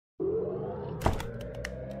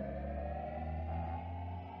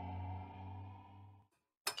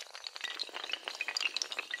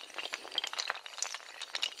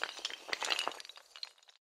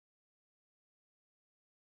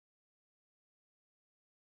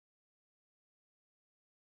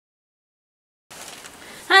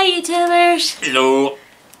Hi YouTubers! Hello.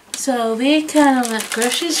 So we kind of went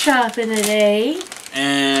grocery shopping today.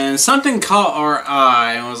 And something caught our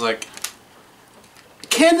eye and was like,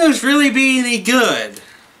 can those really be any good?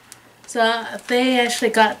 So they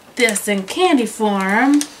actually got this in candy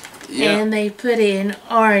form. Yep. And they put it in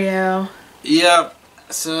Oreo. Yep.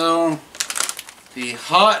 So, the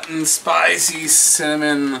hot and spicy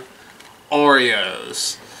cinnamon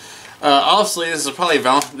Oreos. Obviously,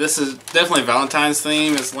 this is definitely Valentine's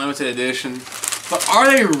theme. It's limited edition. But are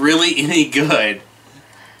they really any good?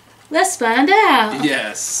 Let's find out.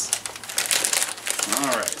 Yes.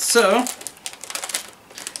 Alright, so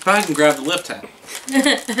if I can grab the lip tab.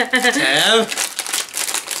 Tab.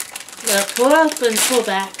 We'll pull up and pull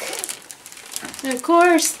back. And of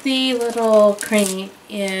course, the little cream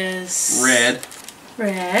is Red.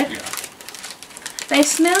 Red. Yeah. They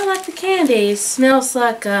smell like the candy. It smells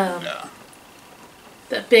like Yeah.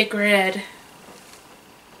 the Big Red.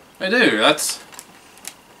 I do.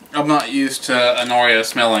 I'm not used to an Oreo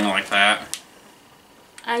smelling like that.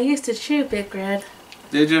 I used to chew Big Red.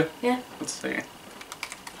 Did you? Yeah. Let's see.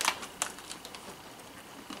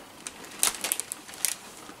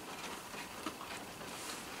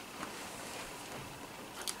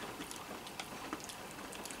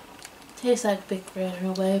 Tastes like Big Red in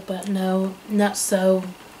a way, but no, not so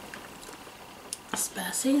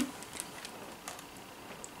spicy.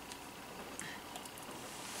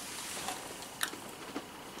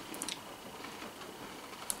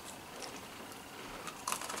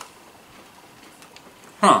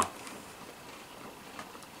 Huh.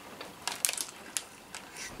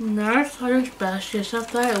 Not as hot and spicy as I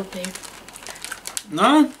thought it would be.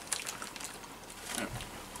 No?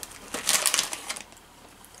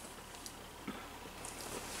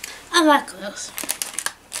 I like those.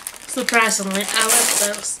 Surprisingly, I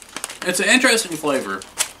like those. It's an interesting flavor.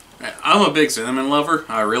 I'm a big cinnamon lover.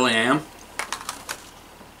 I really am.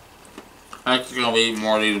 I think you're gonna be eating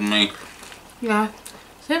more of these than me. Yeah.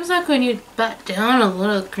 Seems like when you bite down, a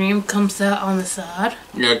little cream comes out on the side.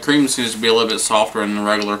 Yeah, cream seems to be a little bit softer than the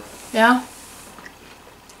regular. Yeah.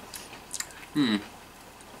 Hmm.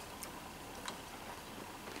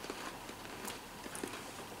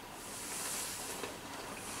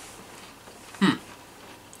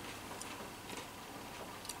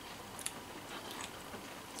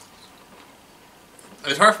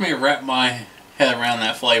 It's hard for me to wrap my head around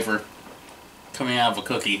that flavor coming out of a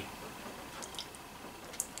cookie.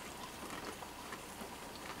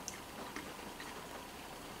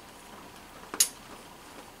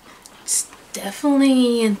 It's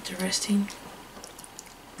definitely interesting.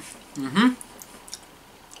 Mm-hmm.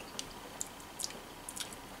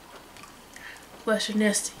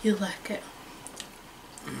 Westernest, you like it?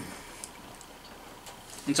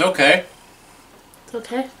 It's okay, It's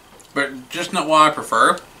okay? but just not what I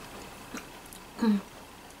prefer.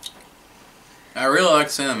 I really like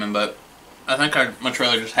cinnamon, but I think I'd much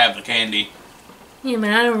rather just have the candy. Yeah, I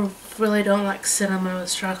mean, I really don't like cinnamon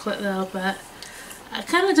with chocolate though, but I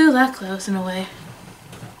kind of do like those in a way.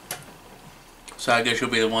 So I guess you'll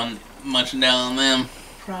be the one munching down on them.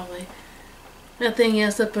 Probably. Nothing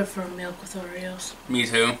else, I prefer milk with Oreos. Me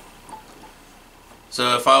too.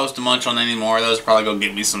 So if I was to munch on any more of those, I'd probably go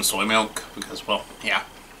get me some soy milk. Because, well, yeah.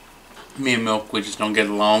 Me and milk, we just don't get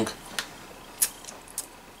along.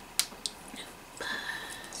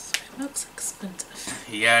 Soy milk's expensive.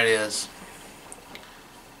 Yeah, it is.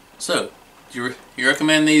 So, you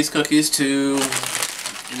recommend these cookies to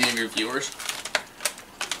any of your viewers?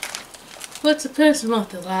 What's a person what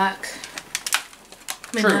they like?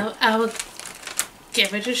 I mean, True. I would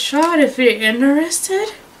give it a shot if you're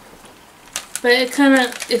interested. But it kind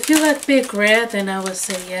of, if you like Big Red, then I would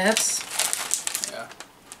say yes. Yeah.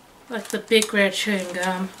 Like the Big Red chewing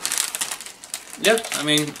gum. Yep, I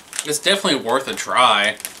mean, it's definitely worth a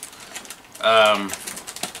try.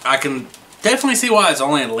 I can definitely see why it's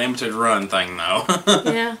only a limited run thing, though.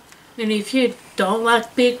 Yeah. And if you don't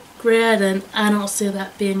like Big Red, then I don't see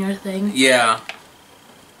that being your thing. Yeah.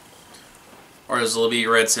 Or those little bit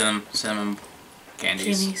red cinnamon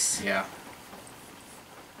candies. Candies. Yeah.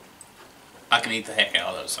 I can eat the heck out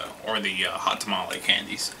of those, though. Or the hot tamale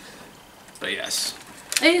candies. But yes.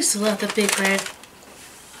 I used to love the Big Red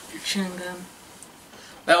chewing gum.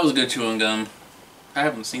 That was good chewing gum. I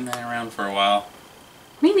haven't seen that around for a while.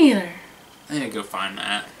 Me neither. I need to go find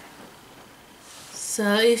that.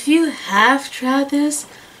 So if you have tried this,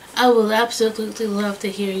 I would absolutely love to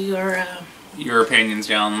hear Your opinions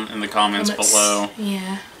down in the comments below.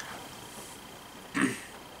 Yeah.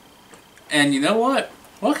 And you know what?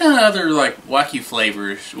 What kind of other like wacky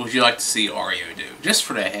flavors would you like to see Oreo do? Just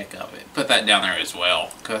for the heck of it. Put that down there as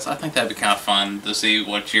well. Because I think that'd be kind of fun to see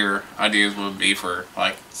what your ideas would be for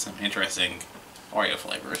like some interesting Oreo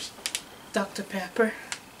flavors. Dr. Pepper.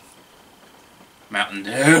 Mountain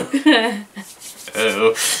Dew.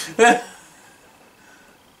 Oh.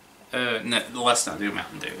 No, let's not do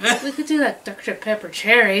Mountain Dew. We could do like Dr. Pepper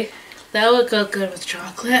Cherry. That would go good with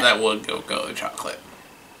chocolate. That would go good with chocolate.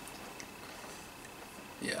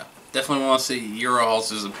 Yeah. Definitely want to see your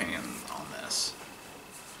all's opinion on this.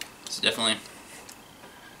 So definitely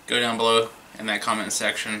go down below in that comment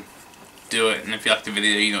section. Do it, and if you like the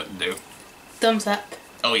video, you know what to do. Thumbs up.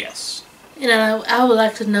 Oh yes. And I would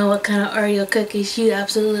like to know what kind of Oreo cookies you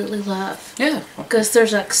absolutely love. Yeah. Because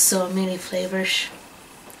there's like so many flavors.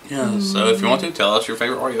 Yeah, so if you want to, tell us your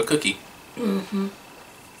favorite Oreo cookie. Mm-hmm.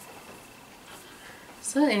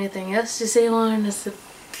 So anything else you say, Lauren? That's the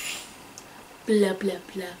blah blah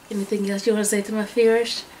blah. Anything else you want to say to my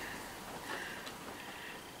viewers?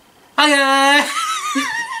 Hi guys!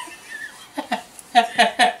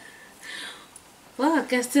 Well, I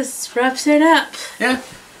guess this wraps it up. Yeah,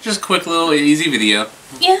 just a quick little easy video.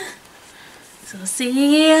 Yeah. So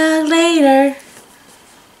see you later.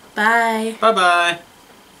 Bye. Bye bye.